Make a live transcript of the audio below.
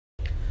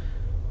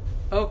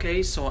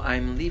Okay, so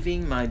I'm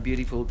leaving my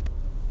beautiful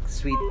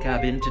sweet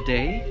cabin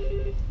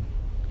today.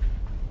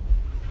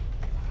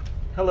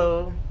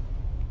 Hello.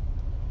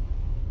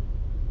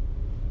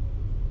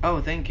 Oh,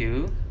 thank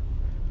you.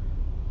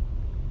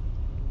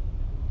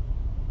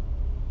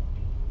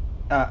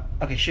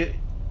 Okay, should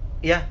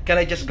yeah, can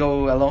I just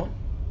go alone?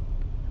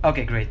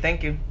 Okay, great.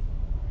 Thank you.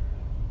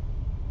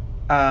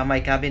 My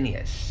cabin,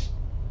 yes.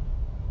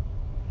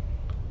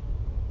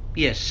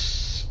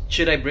 Yes.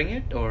 Should I bring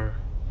it or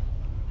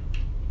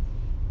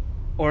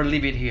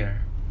leave it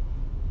here?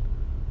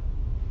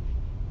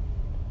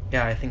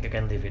 Yeah, I think I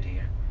can leave it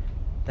here.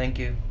 Thank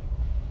you.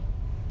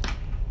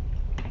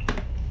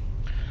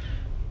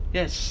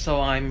 Yes,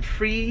 so I'm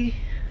free.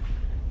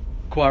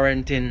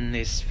 Quarantine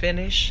is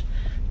finished.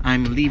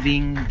 I'm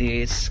leaving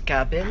this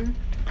cabin,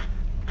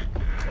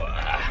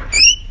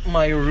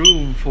 my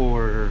room,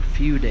 for a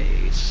few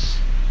days.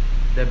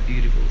 The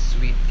beautiful,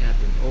 sweet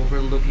cabin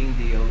overlooking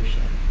the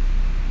ocean.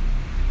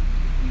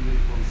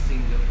 Beautiful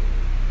Singapore.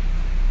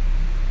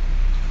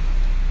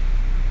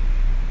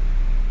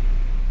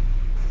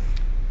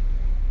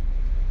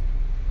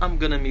 I'm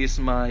gonna miss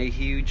my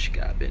huge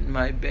cabin,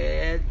 my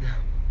bed,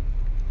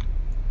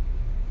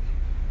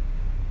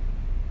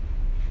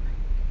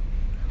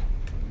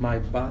 my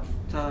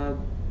bathtub,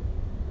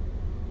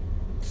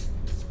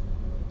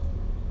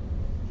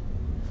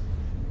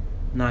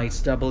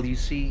 nice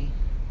WC.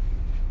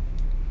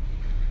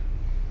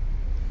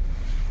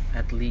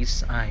 At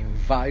least I'm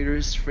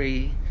virus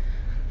free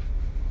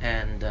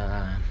and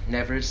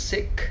never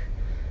sick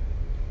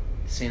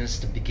since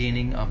the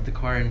beginning of the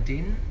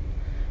quarantine.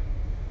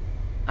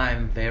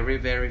 I'm very,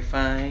 very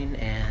fine,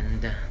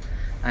 and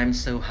I'm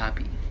so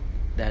happy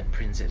that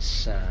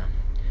Princess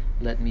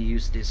let me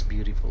use this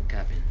beautiful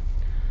cabin.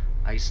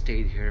 I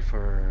stayed here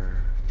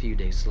for a few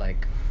days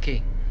like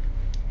king.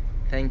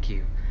 Thank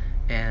you,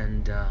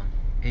 and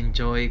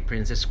enjoy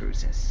Princess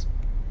Cruises.